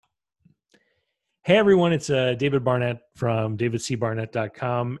Hey everyone, it's David Barnett from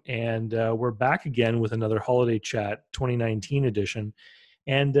davidcbarnett.com, and we're back again with another Holiday Chat 2019 edition.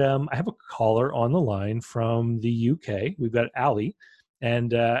 And I have a caller on the line from the UK. We've got Ali,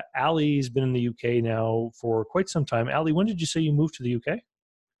 and Ali's been in the UK now for quite some time. Ali, when did you say you moved to the UK?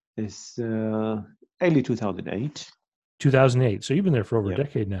 It's early 2008. 2008. So you've been there for over a Yeah.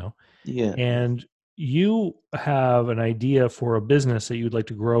 decade now. Yeah. And you have an idea for a business that you'd like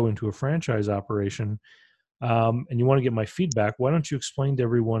to grow into a franchise operation, and you want to get my feedback. Why don't you explain to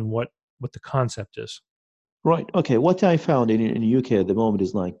everyone what the concept is? Right. Okay. What I found in UK at the moment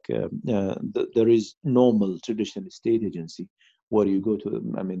is like there is normal traditional estate agency where you go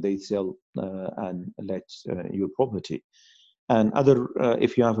to, I mean, they sell and let your property. And other,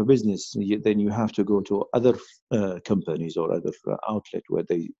 if you have a business, then you have to go to other companies or other outlet where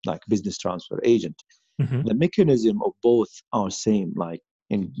they like business transfer agent. Hmm. The mechanism of both are same, like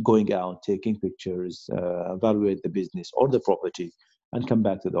in going out, taking pictures, evaluate the business or the property, and come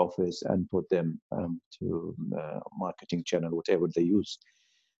back to the office and put them to marketing channel, whatever they use.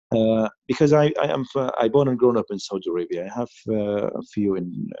 Because I born and grown up in Saudi Arabia, I have a few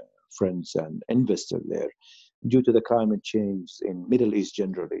friends and investors there. Due to the climate change in Middle East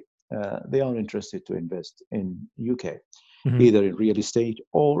generally, they are interested to invest in UK, Hmm. either in real estate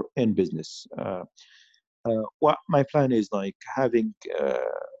or in business. What my plan is like having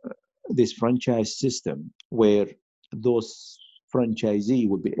this franchise system where those franchisee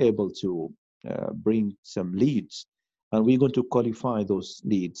would be able to bring some leads, and we're going to qualify those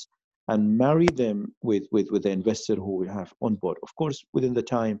leads and marry them with the investor who we have on board. Of course, within the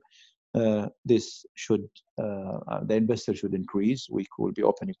time, this should the investor should increase. We could be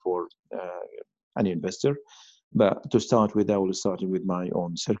opening for any investor, but to start with, I will start with my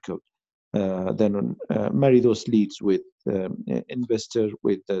own circle, then marry those leads with investor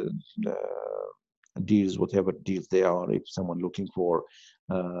with the deals, whatever deals they are. If someone looking for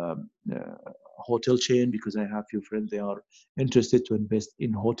uh, hotel chain, because I have few friends, they are interested to invest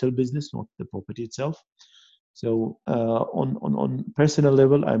in hotel business, not the property itself. So on personal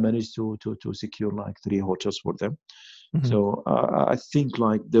level, I managed to secure like 3 hotels for them. Hmm. So I think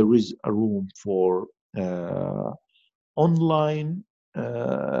like there is a room for uh, online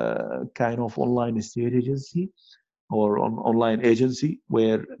kind of online estate agency or online agency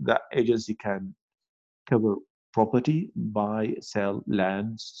where that agency can cover property, buy, sell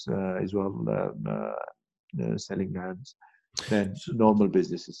lands as well, selling lands, than So, normal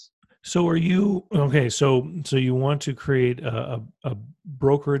businesses. so are you okay? So you want to create a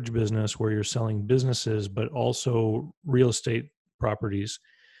brokerage business where you're selling businesses, but also real estate properties.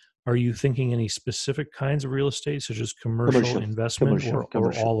 Are you thinking any specific kinds of real estate, such as commercial Commercial, investment, commercial, or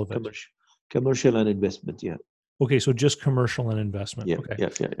commercial, all of it? commercial, commercial and investment. Yeah, Okay, so just commercial and investment. yeah, Okay. yeah,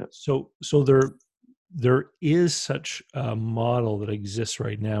 yeah, yeah. So there is such a model that exists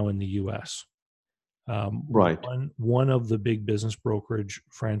right now in the US. Right, One of the big business brokerage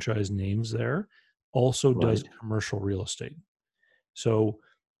franchise names there also does right. commercial real estate. So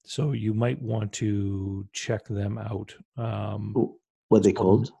so you might want to check them out. What It's they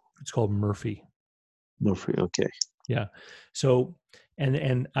called called? it's called Murphy. Murphy. Okay. Yeah. So,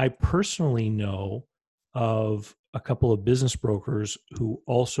 and I personally know of a couple of business brokers who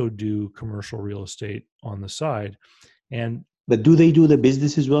also do commercial real estate on the side. And But do they do the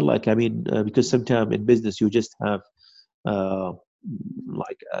business as well? Like, I mean, because sometimes in business you just have uh,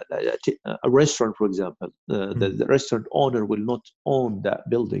 like a restaurant, for example. The restaurant owner will not own that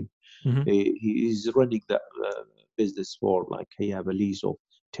building. mm-hmm. He is running that business for like he have a lease of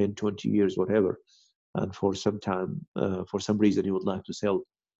 10, 20 years, whatever. And for some time, for some reason, he would like to sell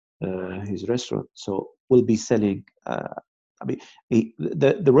his restaurant. So we'll be selling. I mean,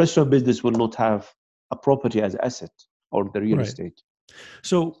 the restaurant business will not have a property as asset or the real Right. estate.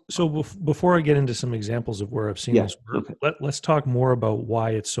 Before I get into some examples of where I've seen Yeah. this work, Okay. let's talk more about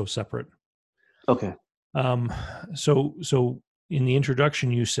why it's so separate. Okay. Um, so in the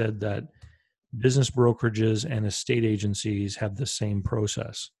introduction, you said that business brokerages and estate agencies have the same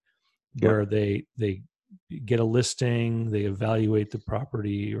process, Yeah. where they get a listing, they evaluate the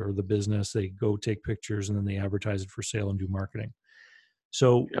property or the business, they go take pictures, and then they advertise it for sale and do marketing.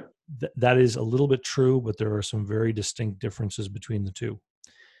 So Yeah. that is a little bit true, but there are some very distinct differences between the two.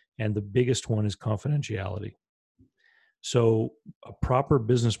 And the biggest one is confidentiality. So a proper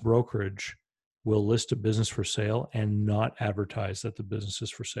business brokerage will list a business for sale and not advertise that the business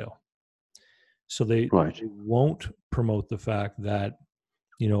is for sale. So Right. they won't promote the fact that,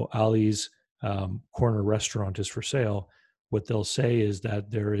 Ali's corner restaurant is for sale. What they'll say is that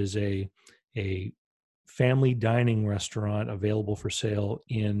there is a family dining restaurant available for sale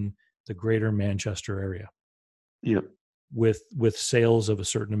in the greater Manchester area Yeah. with sales of a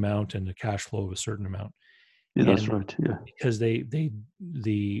certain amount and a cash flow of a certain amount. Yeah, that's And right. Yeah. because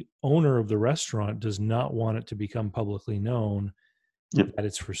the owner of the restaurant does not want it to become publicly known Yeah. that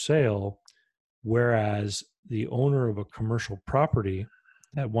it's for sale, whereas the owner of a commercial property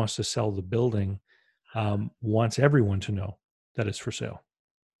that wants to sell the building wants everyone to know that it's for sale,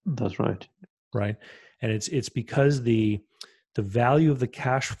 That's right. right? And it's because the value of the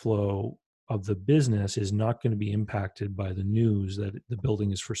cash flow of the business is not going to be impacted by the news that the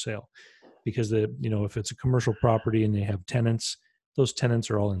building is for sale, because if it's a commercial property and they have tenants, those tenants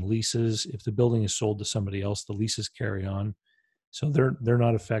are all in leases. If the building is sold to somebody else, the leases carry on, so they're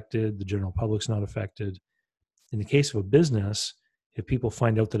not affected. The general public's not affected. In the case of a business, if people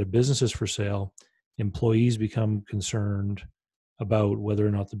find out that a business is for sale, employees become concerned about whether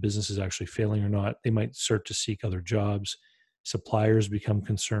or not the business is actually failing or not. They might start to seek other jobs. Suppliers become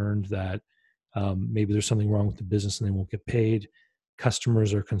concerned that maybe there's something wrong with the business and they won't get paid.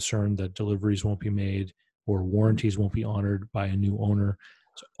 Customers are concerned that deliveries won't be made or warranties won't be honored by a new owner.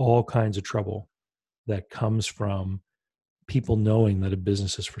 So all kinds of trouble that comes from people knowing that a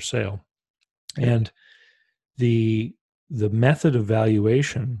business is for sale. And the method of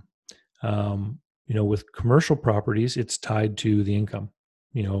valuation, with commercial properties, it's tied to the income,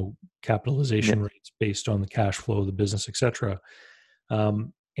 capitalization rates based on the cash flow of the business, et cetera.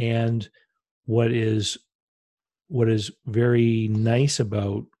 And what is very nice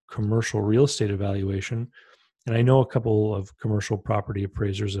about commercial real estate evaluation, and I know a couple of commercial property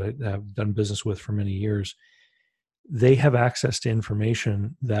appraisers that I have done business with for many years, they have access to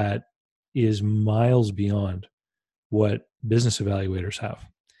information that is miles beyond what business evaluators have.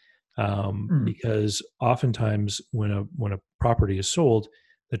 Because oftentimes when a property is sold,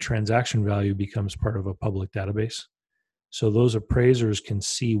 the transaction value becomes part of a public database. So those appraisers can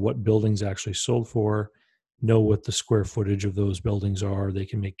see what buildings actually sold for, know what the square footage of those buildings are. They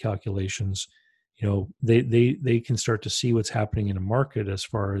can make calculations. They can start to see what's happening in a market as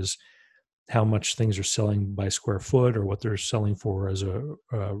far as how much things are selling by square foot or what they're selling for as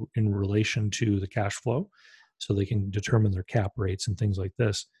in relation to the cash flow. So they can determine their cap rates and things like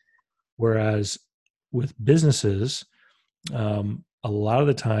this. Whereas with businesses, a lot of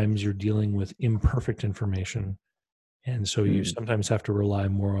the times you're dealing with imperfect information. And so you sometimes have to rely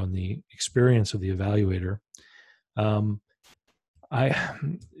more on the experience of the evaluator. The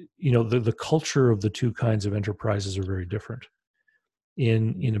culture of the two kinds of enterprises are very different.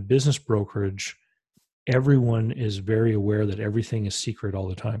 In a business brokerage, everyone is very aware that everything is secret all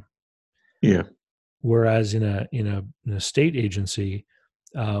the time. Yeah. Whereas in an estate agency,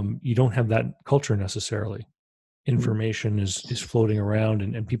 you don't have that culture necessarily. Information is floating around,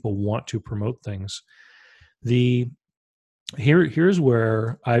 and people want to promote things. Here's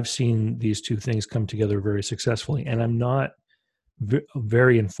where I've seen these two things come together very successfully, and I'm not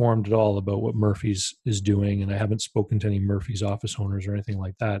very informed at all about what Murphy's is doing, and I haven't spoken to any Murphy's office owners or anything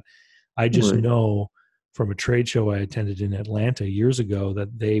like that. I just know from a trade show I attended in Atlanta years ago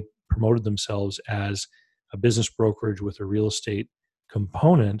that they promoted themselves as a business brokerage with a real estate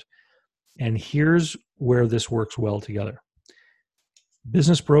component. And here's where this works well together.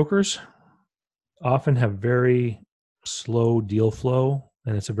 Business brokers often have very slow deal flow,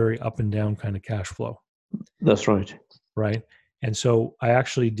 and it's a very up and down kind of cash flow. That's right. Right. And so I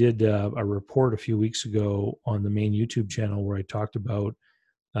actually did a report a few weeks ago on the main YouTube channel where I talked about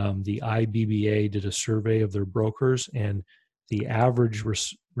the IBBA did a survey of their brokers, and the average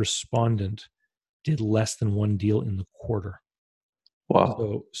respondent did less than one deal in the quarter.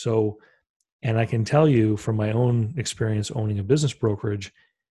 Wow. So, and I can tell you from my own experience owning a business brokerage,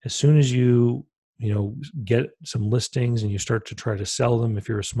 as soon as you get some listings and you start to try to sell them, if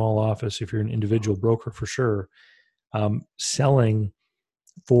you're a small office, if you're an individual broker for sure, selling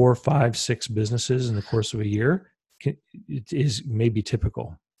 4, 5, 6 businesses in the course of a year is maybe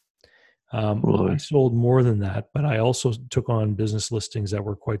typical. I sold more than that, but I also took on business listings that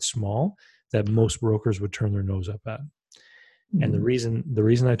were quite small that most brokers would turn their nose up at. And the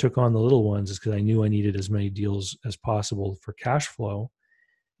reason I took on the little ones is because I knew I needed as many deals as possible for cash flow.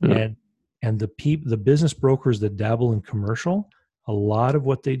 And the business brokers that dabble in commercial, a lot of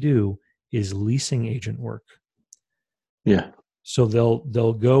what they do is leasing agent work. Yeah. So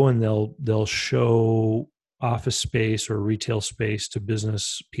they'll go and they'll show office space or retail space to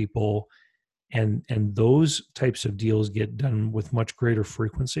business people, and those types of deals get done with much greater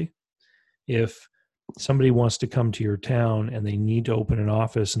frequency. If somebody wants to come to your town and they need to open an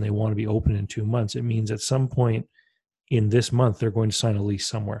office and they want to be open in 2 months, it means at some point in this month they're going to sign a lease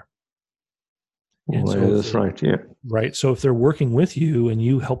somewhere. And Well, so if that's right. Yeah. right. So if they're working with you and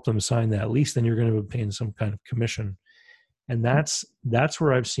you help them sign that lease, then you're going to be paying some kind of commission. And that's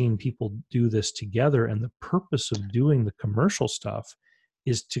where I've seen people do this together. And the purpose of doing the commercial stuff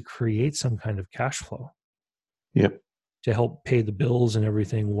is to create some kind of cash flow Yep. to help pay the bills and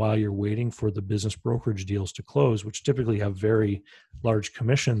everything while you're waiting for the business brokerage deals to close, which typically have very large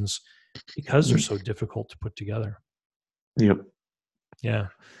commissions because they're so difficult to put together. Yep. Yeah.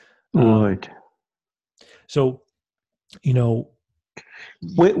 Right. So, you know,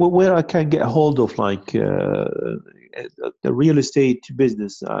 Where I can get a hold of like the real estate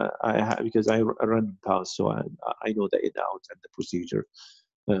business, because I run the house, so I know the in out and the procedure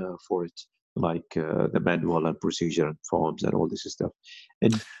for it, like the manual and procedure and forms and all this stuff.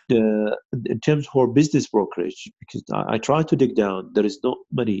 And in terms for business brokerage, because I try to dig down, there is not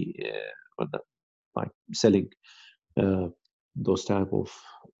many like selling uh, those type of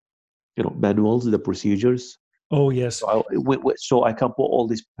manuals, the procedures. oh yes, So I can put all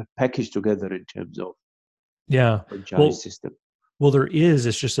this package together in terms of yeah. franchise Well, system. well, there is.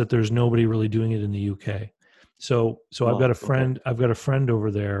 It's just that there's nobody really doing it in the UK. So I've got Right. a Okay. friend. I've got a friend over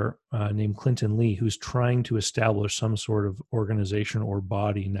there named Clinton Lee who's trying to establish some sort of organization or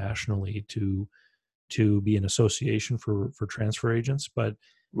body nationally to be an association for transfer agents. Right.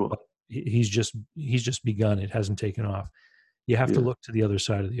 But he's just begun. It hasn't taken off. You have to Yeah. look to the other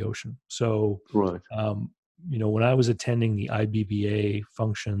side of the ocean. So, Right. when I was attending the IBBA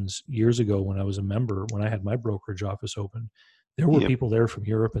functions years ago, when I was a member, when I had my brokerage office open, there were Yep. people there from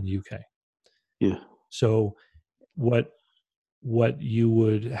Europe and the UK. Yeah. So, what you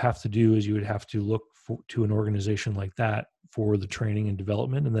would have to do is you would have to look to an organization like that for the training and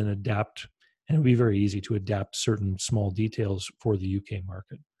development, and then adapt. And it would be very easy to adapt certain small details for the UK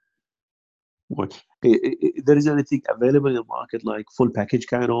market. What? There is anything available in the market like full package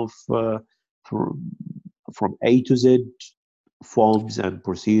kind of from from A to Z forms and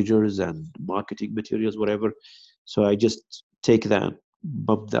procedures and marketing materials, whatever. So I just take that,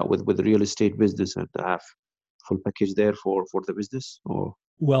 bump that with the real estate business, and have full package there for the business. Or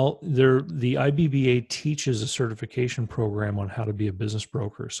Well, the IBBA teaches a certification program on how to be a business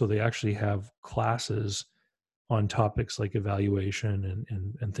broker. So they actually have classes on topics like evaluation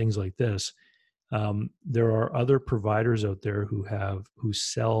and things like this. There are other providers out there who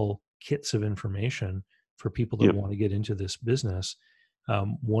sell kits of information for people that yeah, want to get into this business.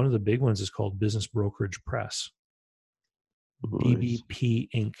 One of the big ones is called Business Brokerage Press, right, BBP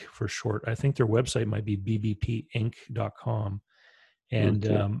Inc. for short. I think their website might be bbpinc.com. And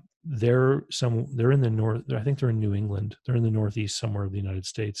okay, they're in the north. I think they're in New England. They're in the northeast somewhere of the United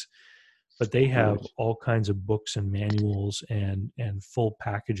States. But they have right, all kinds of books and manuals and full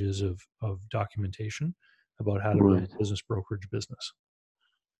packages of documentation about how to run right. a business brokerage business.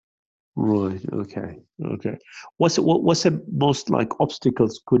 Right. Okay. Okay. What's the most like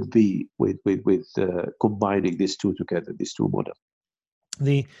obstacles could be with combining these two together, these two models?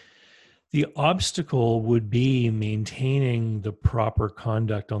 The the obstacle would be maintaining the proper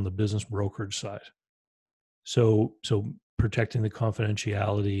conduct on the business brokerage side. So protecting the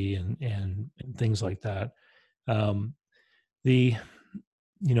confidentiality and things like that. Um, the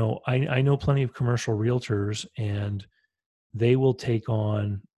I know plenty of commercial realtors, and they will take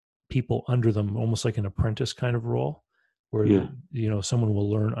on people under them, almost like an apprentice kind of role, where Yeah. someone will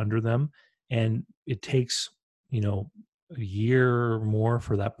learn under them, and it takes a year or more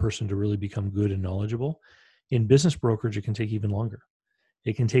for that person to really become good and knowledgeable. In business brokerage, it can take even longer.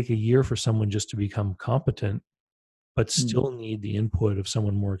 It can take a year for someone just to become competent, but Mm. still need the input of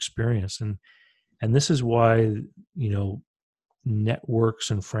someone more experienced. And this is why you know networks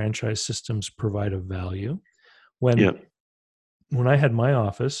and franchise systems provide a value. Yeah. When I had my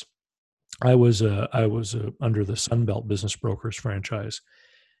office, I was under the Sunbelt Business Brokers franchise,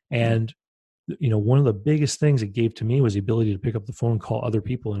 Mm. and one of the biggest things it gave to me was the ability to pick up the phone and call other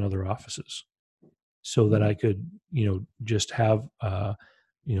people in other offices, so that Mm. I could just have a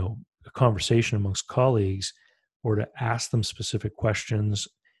conversation amongst colleagues, or to ask them specific questions.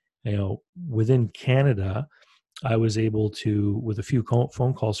 Within Canada, I was able to, with a few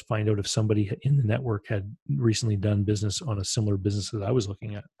phone calls, find out if somebody in the network had recently done business on a similar business that I was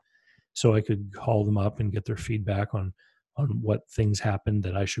looking at. So I could call them up and get their feedback on what things happened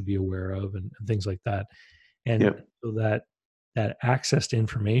that I should be aware of, and things like that. Yeah. And so that access to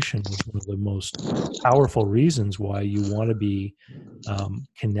information is one of the most powerful reasons why you want to be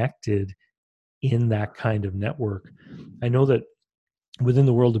connected in that kind of network. I know that within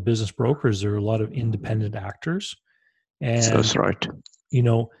the world of business brokers, there are a lot of independent actors, and That's right. you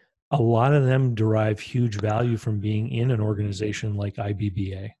know, a lot of them derive huge value from being in an organization like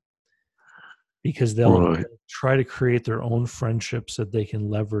IBBA. because they'll Right. try to create their own friendships that they can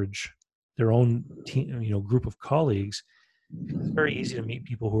leverage their own team, group of colleagues. It's very easy to meet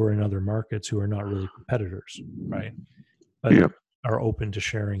people who are in other markets who are not really competitors, right? But Yeah. are open to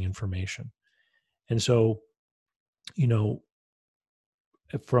sharing information. And so, you know,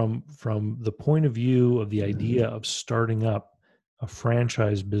 from the point of view of the idea of starting up a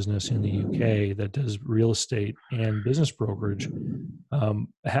franchise business in the UK that does real estate and business brokerage,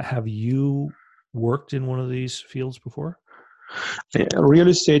 have you worked in one of these fields before? Real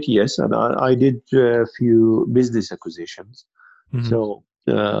estate, yes, and I did a few business acquisitions. Hmm. So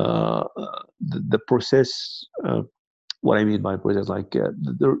the process, what I mean by process, like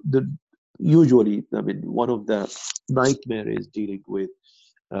the usually, I mean, one of the nightmare is dealing with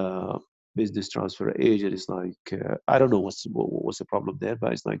uh, business transfer agent. Is like I don't know what's the problem there,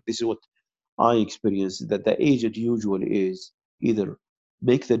 but it's like this is what I experienced, that the agent usually is either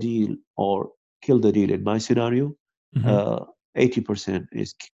make the deal or kill the deal. In my scenario, Hmm. uh, 80%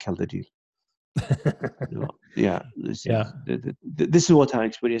 is kill the deal. Yeah, Yeah. this is what I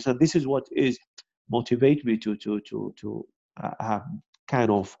experienced, and this is what is motivate me to have kind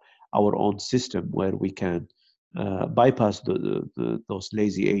of our own system where we can bypass those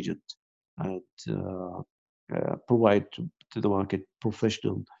lazy agents and provide to the market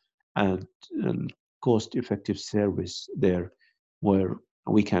professional and cost-effective service there, where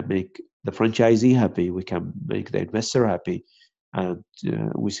we can make the franchisee happy, we can make the investor happy, and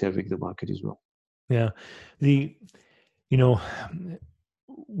we're serving the market as well. Yeah. The, you know,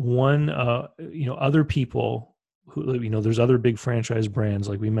 one, other people who, there's other big franchise brands,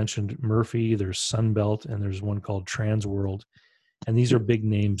 like we mentioned Murphy, there's Sunbelt, and there's one called Transworld. And these are Yeah, big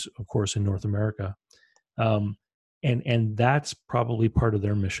names, of course, in North America. Um, and that's probably part of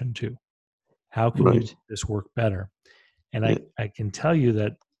their mission too. How can we make right. this work better? And Yeah, I can tell you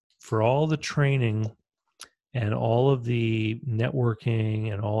that for all the training and all of the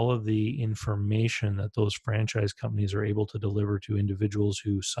networking and all of the information that those franchise companies are able to deliver to individuals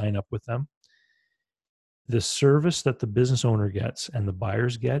who sign up with them, the service that the business owner gets and the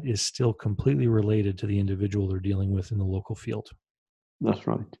buyers get is still completely related to the individual they're dealing with in the local field, that's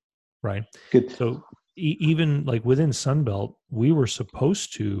right. right? Good. So even like within Sunbelt, we were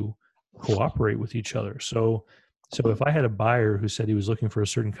supposed to cooperate with each other. So if I had a buyer who said he was looking for a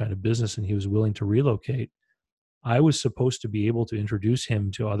certain kind of business and he was willing to relocate, I was supposed to be able to introduce him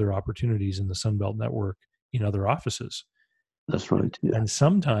to other opportunities in the Sunbelt network in other offices. That's And, right. Yeah. and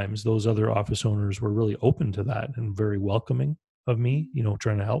sometimes those other office owners were really open to that and very welcoming of me,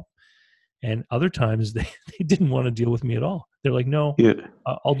 trying to help. And other times they didn't want to deal with me at all. They're like, no, Yeah.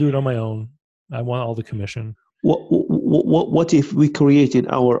 I'll do it on my own. I want all the commission. What if we created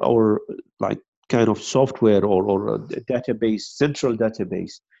our like kind of software or a database, central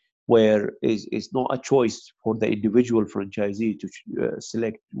database, where is not a choice for the individual franchisee to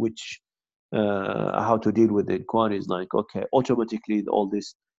select which how to deal with the inquiries. Like, okay, automatically all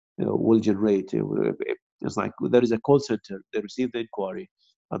this will generate. It's like there is a call center. They receive the inquiry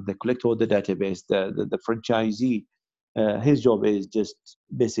and they collect all the database. The franchisee, his job is just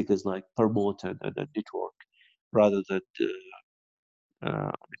basic is like promote and network rather than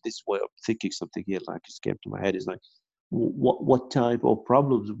this way of thinking something here like it came to my head is like what type of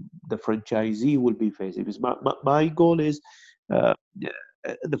problems the franchisee will be facing, because my goal is uh,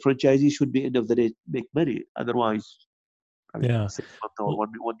 the franchisee should be end of the day make money. Otherwise, I mean, Yeah. 6 months or Well,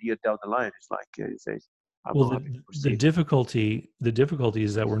 one year down the line, it's like it says I'm well, not the happy to the proceed. difficulty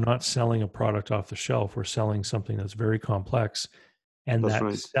is that we're not selling a product off the shelf. We're selling something that's very complex, and That's that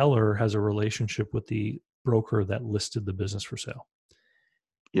right. seller has a relationship with the broker that listed the business for sale.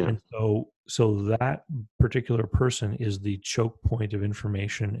 Yeah. And so that particular person is the choke point of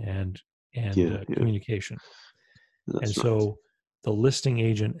information and Yeah. Yeah. communication. And That's right. so the listing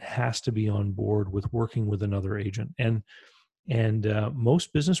agent has to be on board with working with another agent. And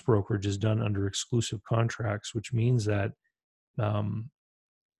most business brokerage is done under exclusive contracts, which means that um,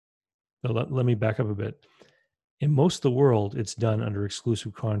 let me back up a bit. In most of the world, it's done under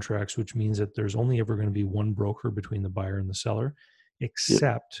exclusive contracts, which means that there's only ever going to be one broker between the buyer and the seller, Yeah.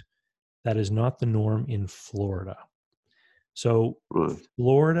 except that is not the norm in Florida. So Right.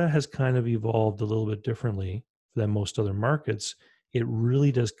 Florida has kind of evolved a little bit differently than most other markets. It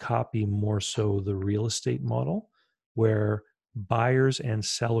really does copy more so the real estate model, where buyers and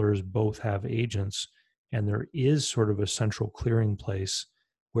sellers both have agents, and there is sort of a central clearing place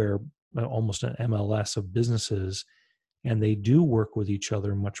where almost an MLS of businesses, and they do work with each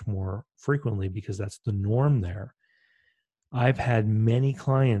other much more frequently because that's the norm there. I've had many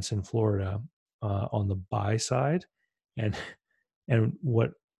clients in Florida on the buy side, and and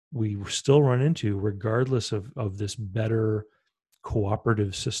we still run into, regardless of this better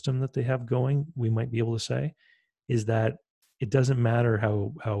cooperative system that they have going, we might be able to say, is that it doesn't matter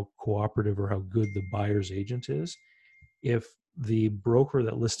how cooperative or how good the buyer's agent is. If the broker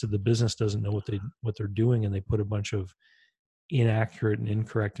that listed the business doesn't know what they're doing, and they put a bunch of inaccurate and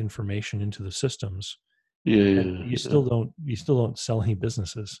incorrect information into the systems, then Yeah. you still don't sell any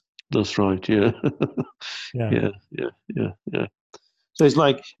businesses. That's right. Yeah. Yeah. Yeah. So it's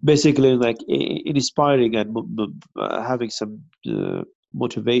like basically like inspiring and having some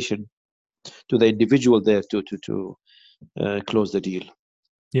motivation to the individual there to close the deal.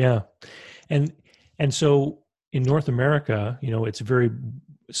 Yeah. And so in North America, it's a very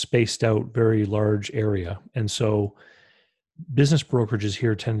spaced out, very large area. And so business brokerages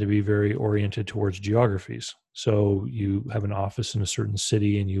here tend to be very oriented towards geographies. So you have an office in a certain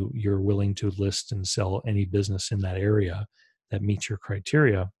city, and you're willing to list and sell any business in that area that meets your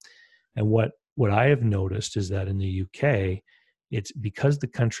criteria. And what I have noticed is that in the UK, it's because the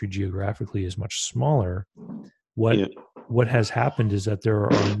country geographically is much smaller. What has happened is that there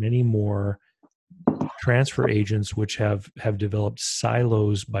are many more transfer agents which have developed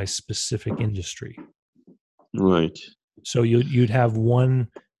silos by specific industry. Right. So you'd have one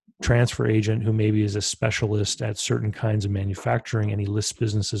transfer agent who maybe is a specialist at certain kinds of manufacturing, and he lists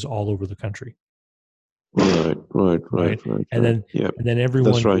businesses all over the country. Right. And then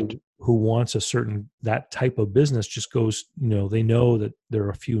everyone right. who wants that type of business just goes, they know that there are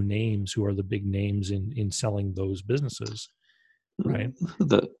a few names who are the big names in selling those businesses. Right.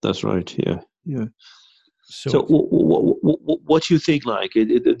 That's right. Yeah. So what do you think? Like,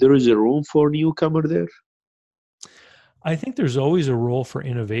 there is a room for a newcomer there? I think there's always a role for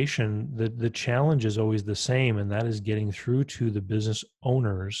innovation. The challenge is always the same, and that is getting through to the business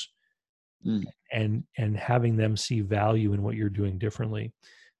owners and having them see value in what you're doing differently.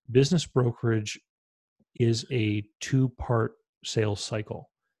 Business brokerage is a two-part sales cycle.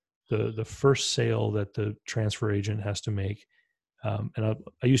 The first sale that the transfer agent has to make, and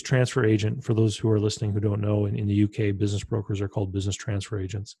I use transfer agent for those who are listening who don't know. In the UK, business brokers are called business transfer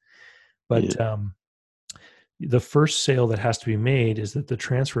agents. But the first sale that has to be made is that the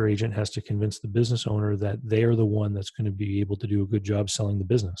transfer agent has to convince the business owner that they are the one that's going to be able to do a good job selling the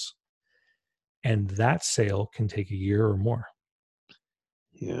business. And that sale can take a year or more.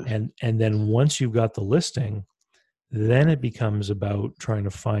 Yeah. And then once you've got the listing, then it becomes about trying to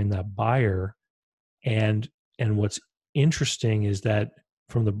find that buyer. And what's interesting is that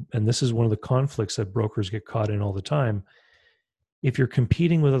and this is one of the conflicts that brokers get caught in all the time. If you're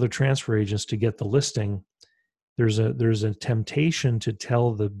competing with other transfer agents to get the listing, there's a temptation to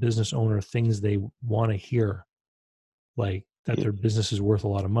tell the business owner things they want to hear, like that their business is worth a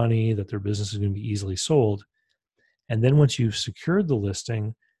lot of money, that their business is going to be easily sold. And then once you've secured the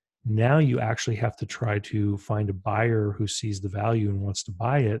listing, now you actually have to try to find a buyer who sees the value and wants to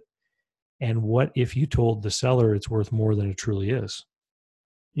buy it. And what if you told the seller it's worth more than it truly is?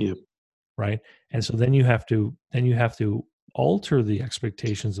 Yeah. Right. And so then you have to alter the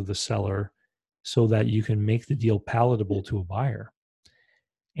expectations of the seller so that you can make the deal palatable to a buyer.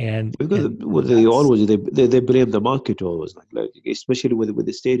 And because they always they blame the market always, like especially with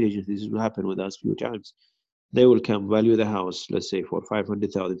the state agents. This will happen with us a few times. They will come value the house, let's say, for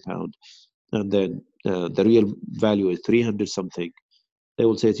 £500,000, and then the real value is 300 something. They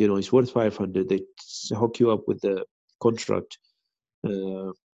will say, it's worth 500. They hook you up with the contract.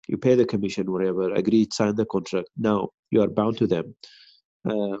 You pay the commission, whatever, agreed, sign the contract. Now you are bound to them.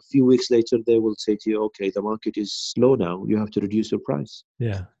 A few weeks later, they will say to you, okay, the market is slow now. You have to reduce your price.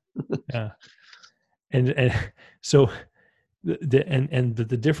 Yeah. And so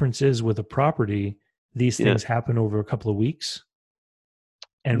the difference is with a property, these things happen over a couple of weeks.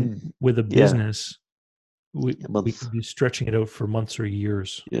 And with a business, we could be stretching it out for months or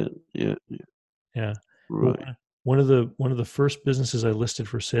years. Yeah. Right. One of the first businesses I listed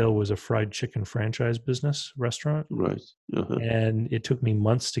for sale was a fried chicken franchise business restaurant. Right. And it took me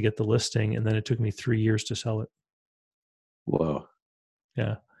months to get the listing, and then it took me 3 years to sell it. Wow.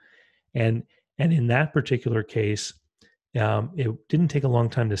 Yeah. And in that particular case, it didn't take a long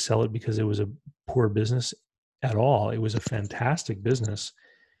time to sell it because it was a poor business at all. It was a fantastic business.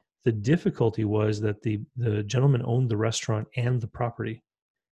 The difficulty was that the gentleman owned the restaurant and the property,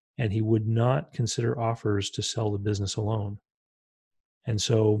 and he would not consider offers to sell the business alone. And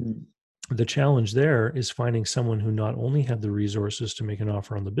so the challenge there is finding someone who not only had the resources to make an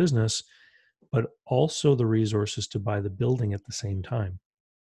offer on the business, but also the resources to buy the building at the same time.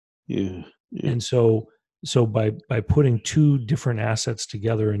 Yeah. And so by putting two different assets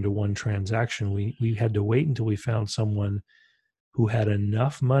together into one transaction, we had to wait until we found someone who had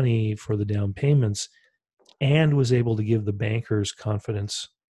enough money for the down payments and was able to give the bankers confidence.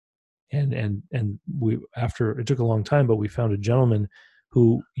 And we, after it took a long time, but we found a gentleman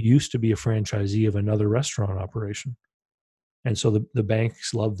who used to be a franchisee of another restaurant operation. And so the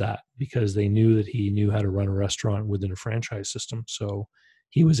banks loved that because they knew that he knew how to run a restaurant within a franchise system. So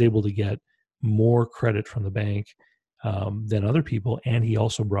he was able to get more credit from the bank than other people, and he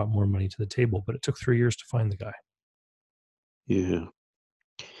also brought more money to the table. But it took 3 years to find the guy. Yeah.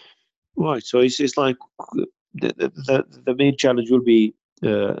 Right. So it's like the main challenge will be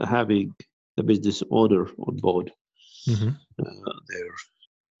having the business owner on board Mm-hmm.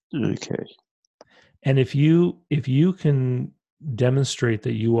 there. Okay. And if you can demonstrate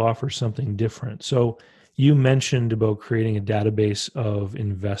that you offer something different, so you mentioned about creating a database of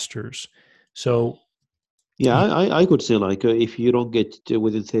investors. So Yeah, I could say like if you don't get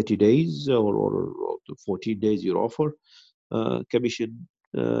within 30 days or 14 days your offer, commission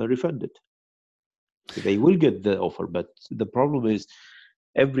refunded. They will get the offer, but the problem is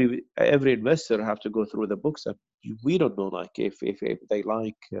every investor have to go through the books, and we don't know like if they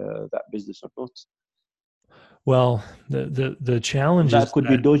like that business or not. well, the challenge That is could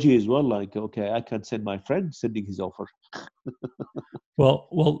be that dodgy as well. Like, okay, I can send my friend sending his offer.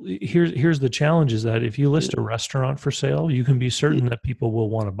 well, here's the challenge is that if you list a Yeah, restaurant for sale, you can be certain that people will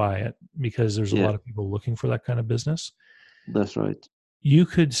want to buy it because there's a yeah, lot of people looking for that kind of business. that's right. You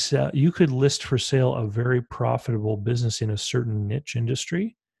could list for sale a very profitable business in a certain niche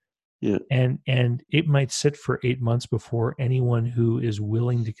industry, Yeah. and it might sit for 8 months before anyone who is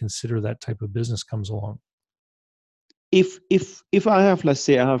willing to consider that type of business comes along. If I have, let's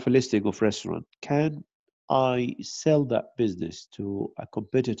say I have a listing of restaurant, can I sell that business to a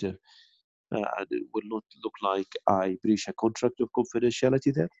competitor and it will not look like I breach a contract of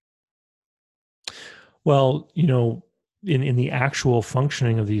confidentiality there? Well, in the actual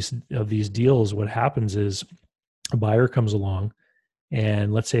functioning of these deals, what happens is a buyer comes along,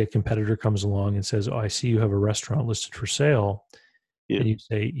 and let's say a competitor comes along and says, "Oh, I see you have a restaurant listed for sale," Yeah, and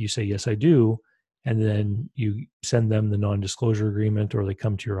you say, "Yes, I do," and then you send them the non-disclosure agreement, or they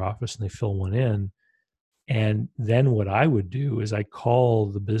come to your office and they fill one in. And then what I would do is I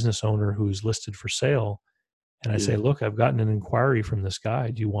call the business owner who's listed for sale, and I yeah, say, "Look, I've gotten an inquiry from this guy.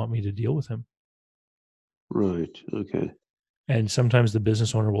 Do you want me to deal with him?" right. Okay. And sometimes the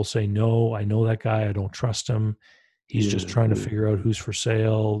business owner will say, "No, I know that guy. I don't trust him. He's just Yeah, trying to yeah, figure out who's for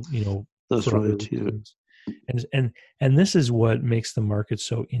sale, that's for other right. Yeah, reasons." And this is what makes the market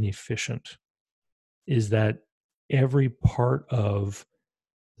so inefficient, is that every part of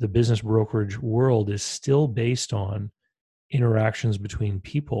the business brokerage world is still based on interactions between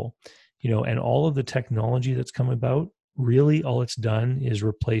people, and all of the technology that's come about, really all it's done is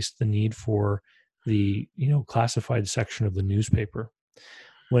replace the need for the classified section of the newspaper.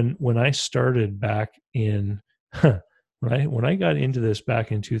 When I started back in when I got into this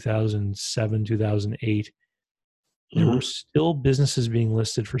back in 2007, 2008, there uh-huh. were still businesses being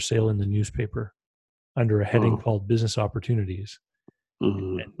listed for sale in the newspaper under a heading Oh, called business opportunities, uh-huh,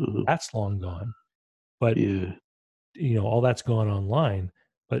 and uh-huh. that's long gone. But Yeah, all that's gone online,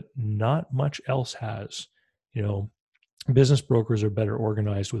 but not much else has. you know Business brokers are better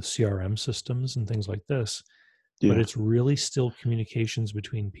organized with CRM systems and things like this, but yeah, it's really still communications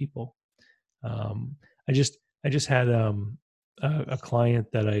between people. um, I just had a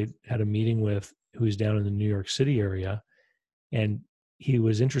client that I had a meeting with who's down in the New York City area, and he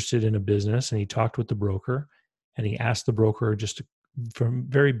was interested in a business, and he talked with the broker, and he asked the broker just for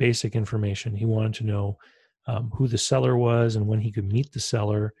very basic information. He wanted to know who the seller was and when he could meet the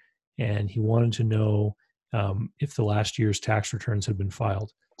seller, and he wanted to know if the last year's tax returns had been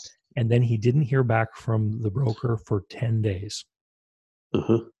filed. And then he didn't hear back from the broker for 10 days,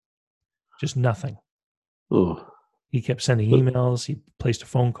 uh-huh. just nothing. Oh, He kept sending but emails, he placed a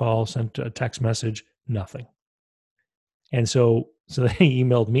phone call, sent a text message, nothing. And so he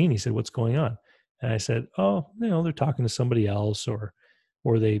emailed me and he said, "What's going on?" And I said, "Oh, they're talking to somebody else, or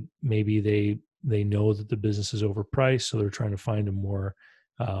they know that the business is overpriced, so they're trying to find a more,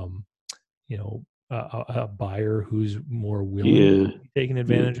 um, a buyer who's more willing yeah, to be taken yeah,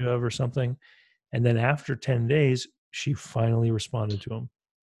 advantage of, or something." And then after 10 days, she finally responded to him.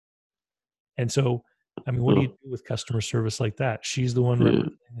 And so, I mean, what do you oh, do with customer service like that? She's the one yeah,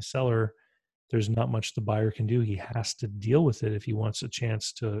 representing the seller. There's not much the buyer can do. He has to deal with it if he wants a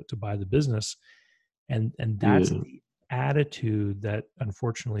chance to buy the business. And that's yeah. the attitude that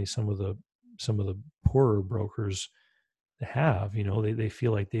unfortunately some of the poorer brokers have. They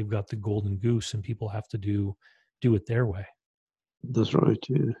feel like they've got the golden goose and people have to do it their way. That's right.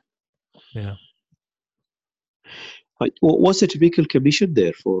 Yeah. Yeah. What's the typical commission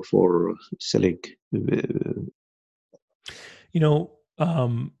there for selling? You know,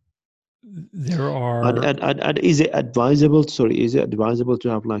 there And, are. and is it advisable? Sorry, is it advisable to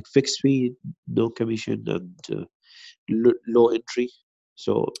have like fixed fee, no commission, and low entry,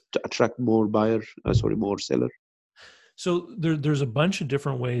 so to attract more buyer? Sorry, more seller. So there's a bunch of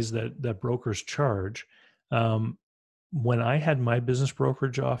different ways that brokers charge. Um, when I had my business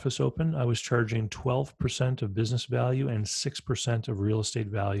brokerage office open, I was charging 12% of business value and 6% of real estate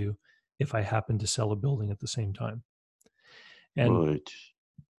value if I happened to sell a building at the same time. And Right.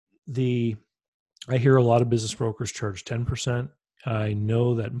 I hear a lot of business brokers charge 10%. I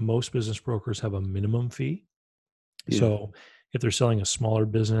know that most business brokers have a minimum fee. Yeah. So if they're selling a smaller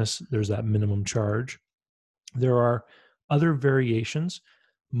business, there's that minimum charge. There are other variations.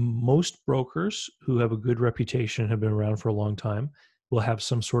 Most brokers who have a good reputation, have been around for a long time, will have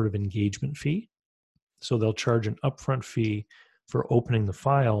some sort of engagement fee. So they'll charge an upfront fee for opening the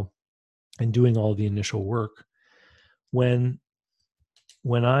file and doing all the initial work. When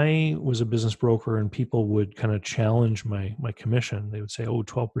I was a business broker and people would kind of challenge my commission, they would say, "Oh,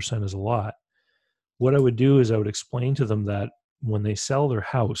 12% is a lot." What I would do is I would explain to them that when they sell their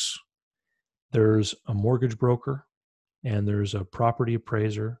house, there's a mortgage broker, and there's a property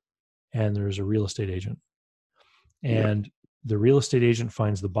appraiser, and there's a real estate agent. Yeah. And the real estate agent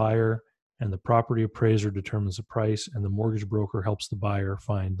finds the buyer, and the property appraiser determines the price, and the mortgage broker helps the buyer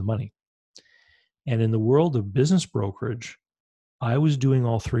find the money. And in the world of business brokerage, I was doing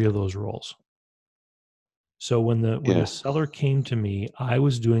all three of those roles. So when the seller came to me, I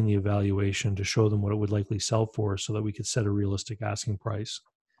was doing the evaluation to show them what it would likely sell for so that we could set a realistic asking price.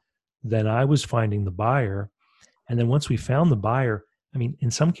 Then I was finding the buyer. And then once we found the buyer, I mean, in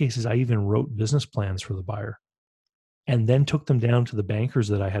some cases, I even wrote business plans for the buyer and then took them down to the bankers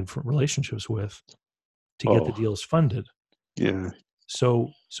that I had relationships with to get the deals funded. Yeah.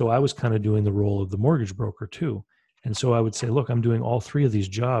 So I was kind of doing the role of the mortgage broker too. And so I would say, look, I'm doing all three of these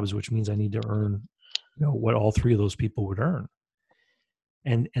jobs, which means I need to earn, what all three of those people would earn.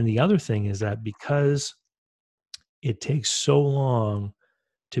 And the other thing is that because it takes so long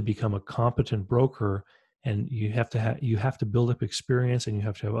to become a competent broker, and you have to build up experience, and you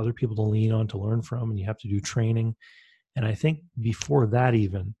have to have other people to lean on to learn from, and you have to do training. And I think before that,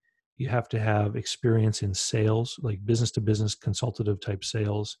 even, you have to have experience in sales, like business to business consultative type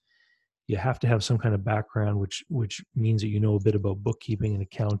sales. You have to have some kind of background, which means that you know a bit about bookkeeping and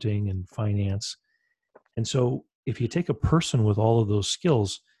accounting and finance. And so if you take a person with all of those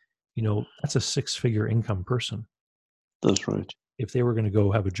skills, that's a 6-figure income person. That's right. If they were going to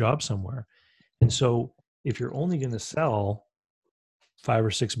go have a job somewhere. And so if you're only going to sell 5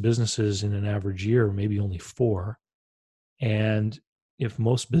 or 6 businesses in an average year, maybe only 4, and if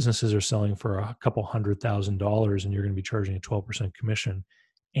most businesses are selling for a couple $100,000 and you're going to be charging a 12% commission,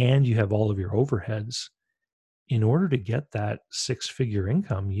 and you have all of your overheads, in order to get that 6-figure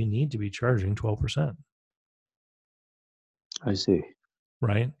income, you need to be charging 12%. I see.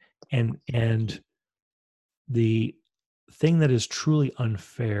 Right? And the thing that is truly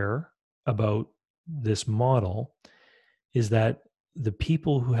unfair about this model is that the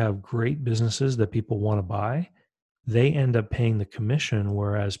people who have great businesses that people want to buy, they end up paying the commission,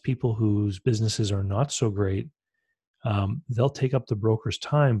 whereas people whose businesses are not so great, they'll take up the broker's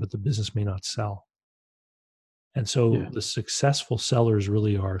time, but the business may not sell. And so the successful sellers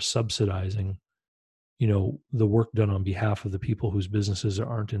really are subsidizing, the work done on behalf of the people whose businesses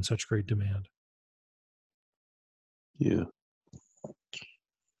aren't in such great demand. Yeah.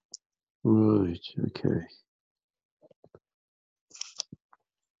 Right. Okay.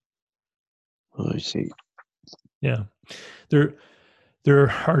 I see. Yeah.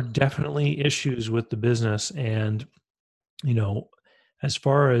 There are definitely issues with the business, and as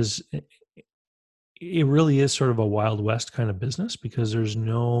far as it really is sort of a Wild West kind of business, because there's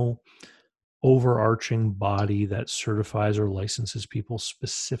no overarching body that certifies or licenses people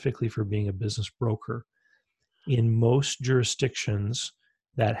specifically for being a business broker. In most jurisdictions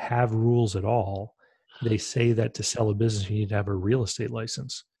that have rules at all, they say that to sell a business, you need to have a real estate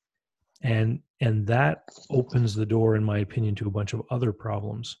license. And that opens the door, in my opinion, to a bunch of other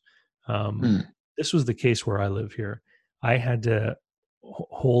problems. This was the case where I live here. I had to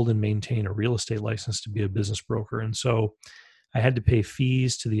hold and maintain a real estate license to be a business broker. And so I had to pay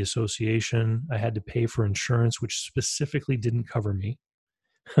fees to the association. I had to pay for insurance, which specifically didn't cover me.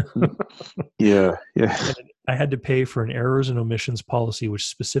 Yeah. I had to pay for an errors and omissions policy, which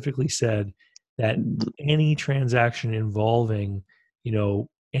specifically said that any transaction involving,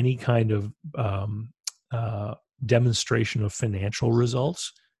 any kind of demonstration of financial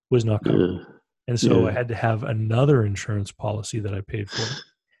results was not covered. And so I Yeah. had to have another insurance policy that I paid for.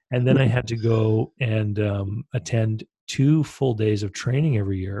 And then I had to go and attend 2 full days of training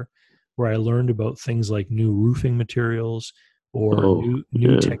every year where I learned about things like new roofing materials or Oh, new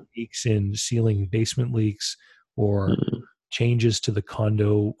yeah. techniques in sealing basement leaks or Mm, changes to the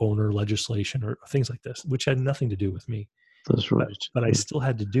condo owner legislation or things like this, which had nothing to do with me. that's But right. I still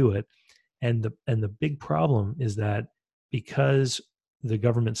had to do it. And the big problem is that because the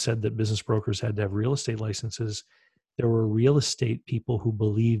government said that business brokers had to have real estate licenses, there were real estate people who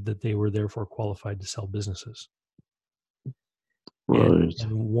believed that they were therefore qualified to sell businesses. Right.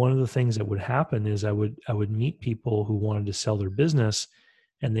 And one of the things that would happen is I would meet people who wanted to sell their business,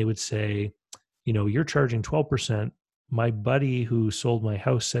 and they would say, you know, you're charging 12%. My buddy who sold my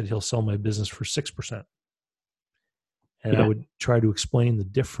house said he'll sell my business for 6%. And I Yeah. would try to explain the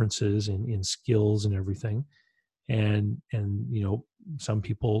differences in skills and everything. And you know, some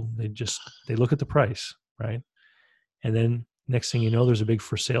people they look at the price, right? And then next thing you know, there's a big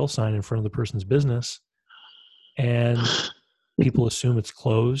for sale sign in front of the person's business, and people assume it's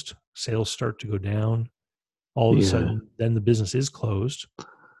closed. Sales start to go down. All of a Yeah. sudden, then the business is closed,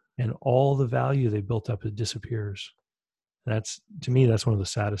 and all the value they built up, it disappears. That's, to me, that's one of the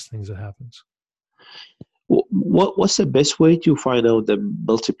saddest things that happens. What's the best way to find out the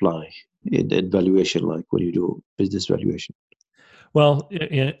multiply in valuation, like when you do business valuation? Well,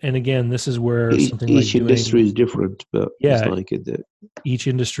 and again, this is where something like Each industry doing, is different, but it's yeah, like in the each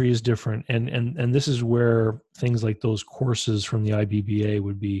industry is different, and this is where things like those courses from the IBBA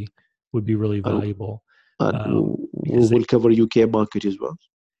would be really and, valuable, and because we'll cover UK market as well.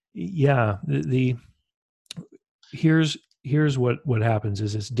 yeah, the here's what happens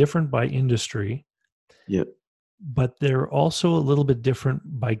is it's different by industry, Yeah. but they're also a little bit different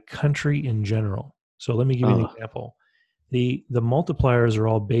by country in general. So let me give you an Ah. example. The multipliers are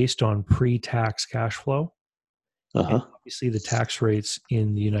all based on pre-tax cash flow. And Uh-huh. obviously, the tax rates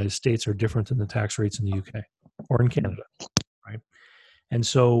in the United States are different than the tax rates in the UK or in Canada, right? And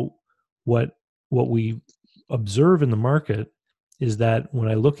so, what what we observe in the market is that when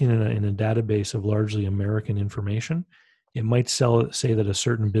I look in a database of largely American information, it might say that a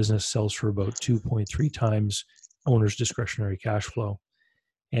certain business sells for about 2.3 times owner's discretionary cash flow.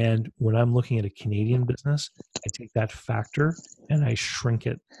 And when I'm looking at a Canadian business, I take that factor and I shrink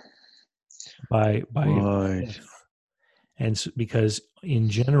it by a Right. fifth. And because in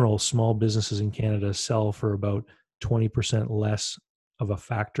general, small businesses in Canada sell for about 20% less of a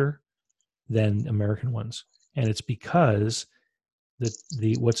factor than American ones. And it's because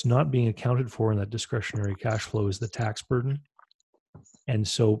the what's not being accounted for in that discretionary cash flow is the tax burden. And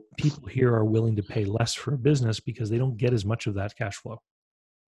so people here are willing to pay less for a business because they don't get as much of that cash flow.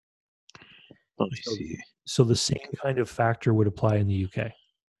 I So, see. so the same kind of factor would apply in the UK.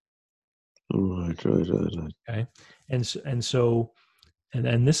 Right, right, right, right. Okay. And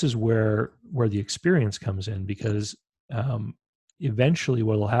this is where the experience comes in, because eventually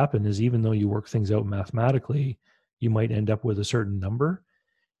what will happen is, even though you work things out mathematically, you might end up with a certain number,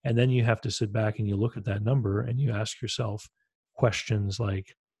 and then you have to sit back and you look at that number and you ask yourself questions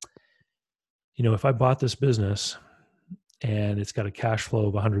like, you know, if I bought this business and it's got a cash flow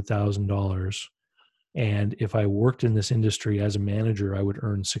of $100,000, and if I worked in this industry as a manager, I would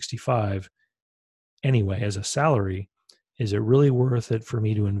earn 65 anyway as a salary. Is it really worth it for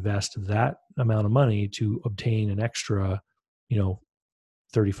me to invest that amount of money to obtain an extra, you know,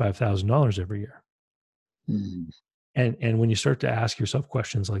 $35,000 every year? Mm. And when you start to ask yourself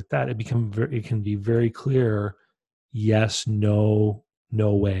questions like that, it can be very clear. Yes, no,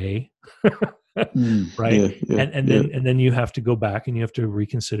 no way. Mm. Right. Yeah, yeah, yeah. And then you have to go back and you have to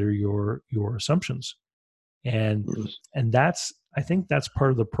reconsider your assumptions. And Yes. that's, I think that's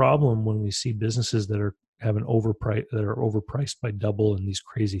part of the problem when we see businesses that are overpriced by double and these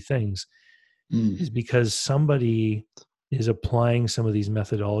crazy things, Mm. is because somebody is applying some of these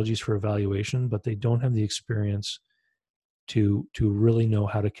methodologies for evaluation, but they don't have the experience to really know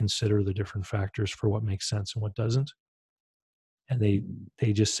how to consider the different factors for what makes sense and what doesn't. And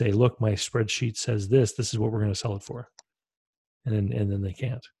they just say, look, my spreadsheet says this is what we're going to sell it for. And then they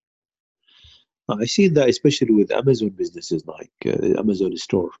can't. I see that especially with Amazon businesses like Amazon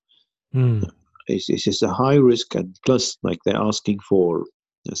store. Mm, It's just a high risk, and plus, like they're asking for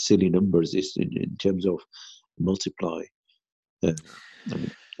silly numbers in terms of multiply. Uh, I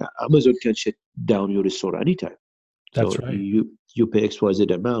mean, Amazon can shut down your store anytime. So that's right. you pay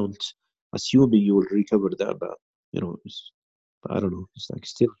XYZ amount, assuming you will recover that amount. You know, I don't know. It's like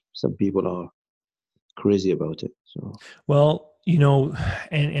still some people are crazy about it. So Well, you know,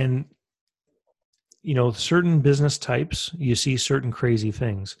 and you know, certain business types, you see certain crazy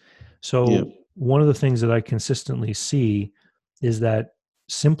things. yeah, So one of the things that I consistently see is that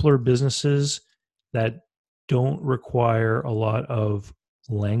simpler businesses that don't require a lot of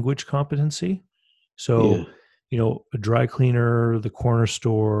language competency. Yeah. So, a dry cleaner, the corner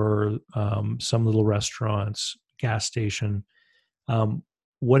store, some little restaurants, gas station. Um,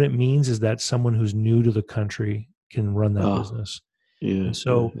 what it means is that someone who's new to the country can run that Ah. business. Yeah. And Yeah.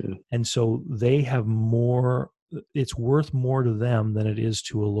 so, Yeah. and so they have more, it's worth more to them than it is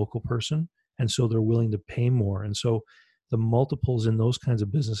to a local person. And so they're willing to pay more. And so the multiples in those kinds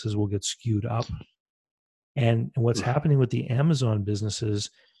of businesses will get skewed up. And what's happening with the Amazon businesses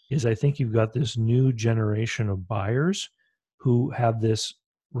is I think you've got this new generation of buyers who have this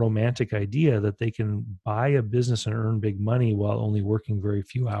romantic idea that they can buy a business and earn big money while only working very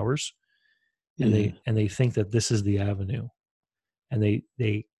few hours. And Yeah. they think that this is the avenue. And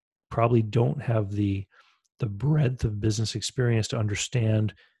they probably don't have the breadth of business experience to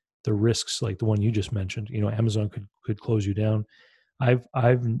understand the risks like the one you just mentioned. Amazon could close you down.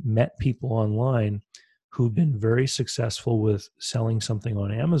 I've met people online who've been very successful with selling something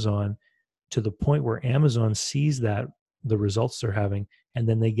on Amazon to the point where Amazon sees that the results they're having, and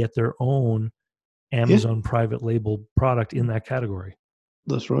then they get their own Yeah. Amazon private label product in that category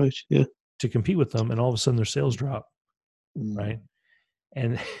That's right. Yeah. to compete with them, and all of a sudden their sales drop, right? Mm.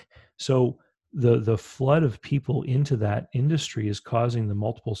 And so the flood of people into that industry is causing the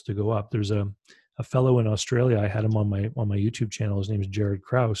multiples to go up. There's a fellow in Australia. I had him on my YouTube channel. His name is Jared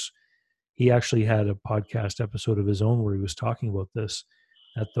Krause. He actually had a podcast episode of his own where he was talking about this,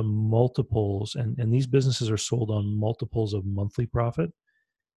 that the multiples, and these businesses are sold on multiples of monthly profit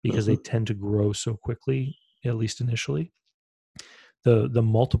because they Uh-huh. tend to grow so quickly, at least initially. The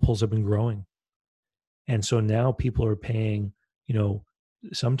multiples have been growing. And so now people are paying,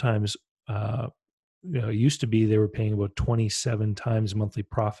 sometimes it used to be they were paying about 27 times monthly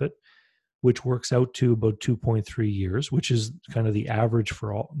profit, which works out to about 2.3 years, which is kind of the average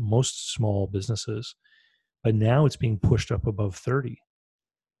for most small businesses. But now it's being pushed up above 30.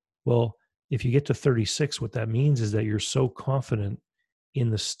 Well, if you get to 36, what that means is that you're so confident in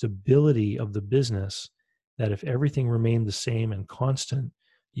the stability of the business that if everything remained the same and constant,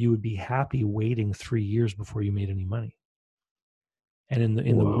 you would be happy waiting 3 years before you made any money. And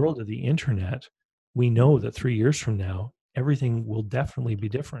in the Wow. world of the internet, we know that 3 years from now, everything will definitely be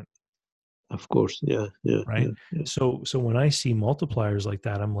different, Of course. Yeah. Yeah. right? Yeah. Yeah. So when I see multipliers like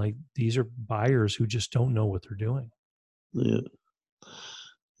that, I'm like, these are buyers who just don't know what they're doing. Yeah.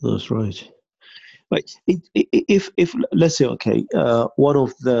 That's right. Right. If let's say, okay, one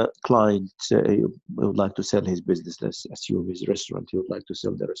of the clients would like to sell his business. Let's assume his restaurant. He would like to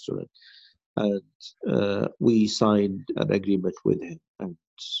sell the restaurant, and we signed an agreement with him. And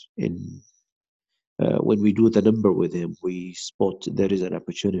in when we do the number with him, we spot there is an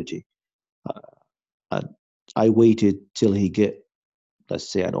opportunity. Uh, and I waited till he get, let's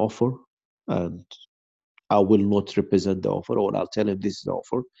say, an offer, and I will not represent the offer, or I'll tell him this is the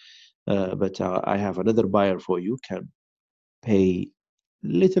offer. But I have another buyer for you. Can pay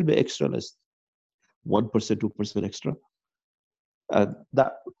little bit extra, less 1%, 2% extra. And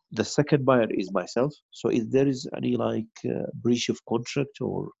that the second buyer is myself. So if there is any like breach of contract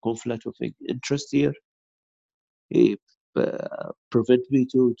or conflict of interest here, it prevent me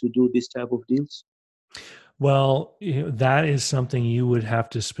to do this type of deals. Well, that is something you would have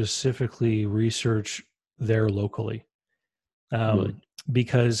to specifically research there locally, Right. um,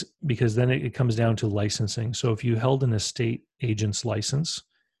 because then it comes down to licensing. So if you held an estate agent's license,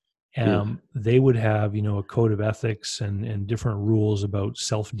 Yeah. they would have a code of ethics and different rules about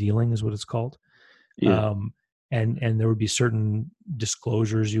self dealing is what it's called, Yeah. um, and there would be certain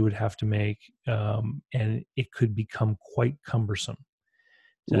disclosures you would have to make, and it could become quite cumbersome.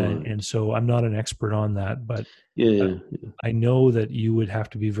 And Right. so I'm not an expert on that, but Yeah. Yeah. I know that you would have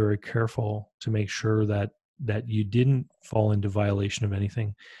to be very careful to make sure that you didn't fall into violation of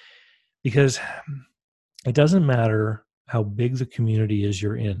anything, because it doesn't matter how big the community is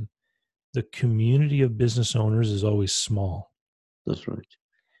you're in. The community of business owners is always small. That's right.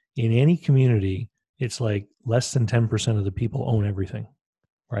 In any community, it's like less than 10% of the people own everything,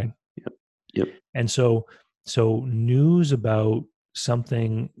 right? Yep. Yep. And so news about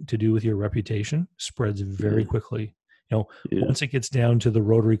something to do with your reputation spreads very Yeah. quickly. Yeah. Once it gets down to the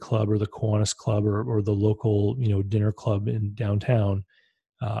Rotary Club or the Kiwanis Club or the local, dinner club in downtown,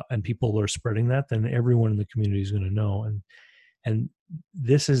 and people are spreading that, then everyone in the community is going to know. And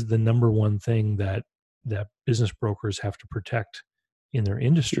this is the number one thing that business brokers have to protect in their Yeah.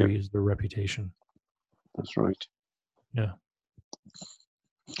 industry is their reputation. That's right. Yeah.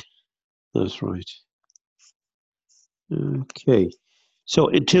 That's right. Okay. So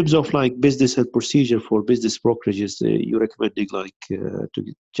in terms of like business and procedure for business brokerages, you're recommending like to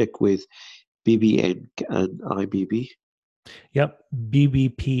check with BB and IBB. Yep,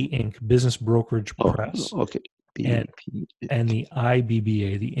 BBP Inc., Business Brokerage Oh, Press, okay. and BB. the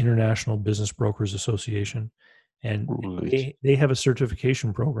IBBA, the International Business Brokers Association, and Right. they have a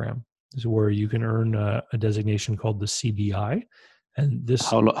certification program. This is where you can earn a designation called the CBI, and this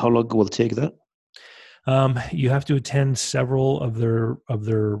How long will it take that? you have to attend several of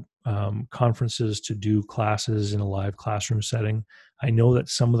their conferences to do classes in a live classroom setting. I know that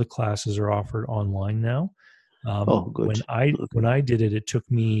some of the classes are offered online now. Oh, good. When Okay. I did it, it took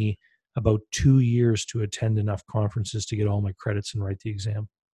me about 2 years to attend enough conferences to get all my credits and write the exam.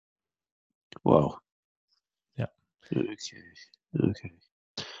 Wow. Yeah. Okay. Okay.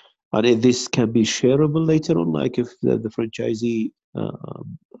 And if this can be shareable later on, like if the franchisee,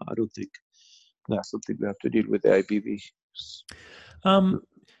 I don't think that's something we have to deal with the IBB. Um,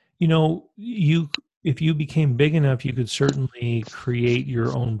 you know, you if you became big enough, you could certainly create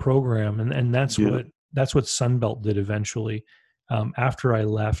your own program, and Yeah. that's what Sunbelt did eventually. After I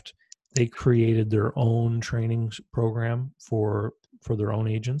left, they created their own training program for their own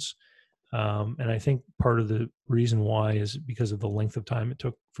agents, and I think part of the reason why is because of the length of time it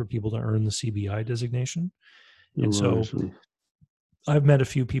took for people to earn the CBI designation. And Right. so I've met a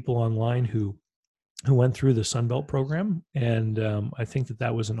few people online who went through the Sunbelt program, and I think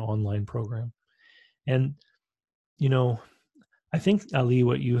that was an online program. And you know, I think, Ali,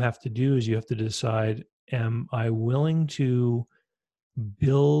 what you have to do is you have to decide: am I willing to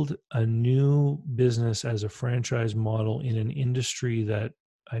build a new business as a franchise model in an industry that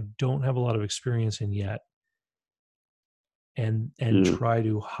I don't have a lot of experience in yet, and Yeah. try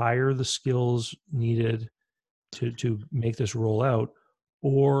to hire the skills needed to make this roll out,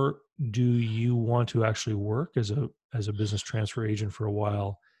 or do you want to actually work as a business transfer agent for a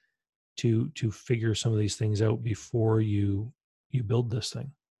while to figure some of these things out before you build this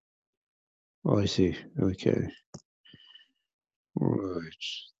thing? Oh, I see. Okay. Right.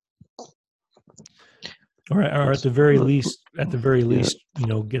 Or at the very Yeah, least,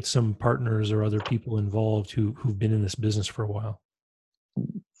 get some partners or other people involved who've been in this business for a while.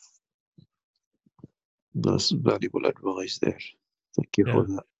 that's valuable advice there. Thank you Yeah. for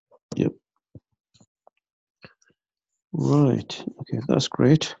that. Yep. Right. Okay, that's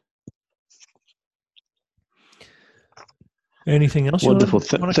great. Anything else you Wonderful.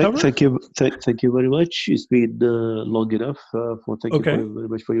 want to cover? Thank you. Thank you very much. It's been long enough. Thank you Okay. very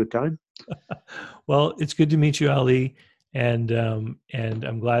much for your time. Well, it's good to meet you, Ali, and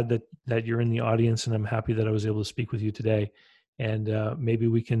I'm glad that you're in the audience, and I'm happy that I was able to speak with you today. And maybe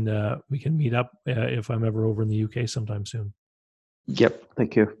we can meet up if I'm ever over in the UK sometime soon. Yep.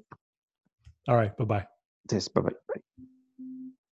 Thank you. All right. Bye bye. Yes. Bye bye.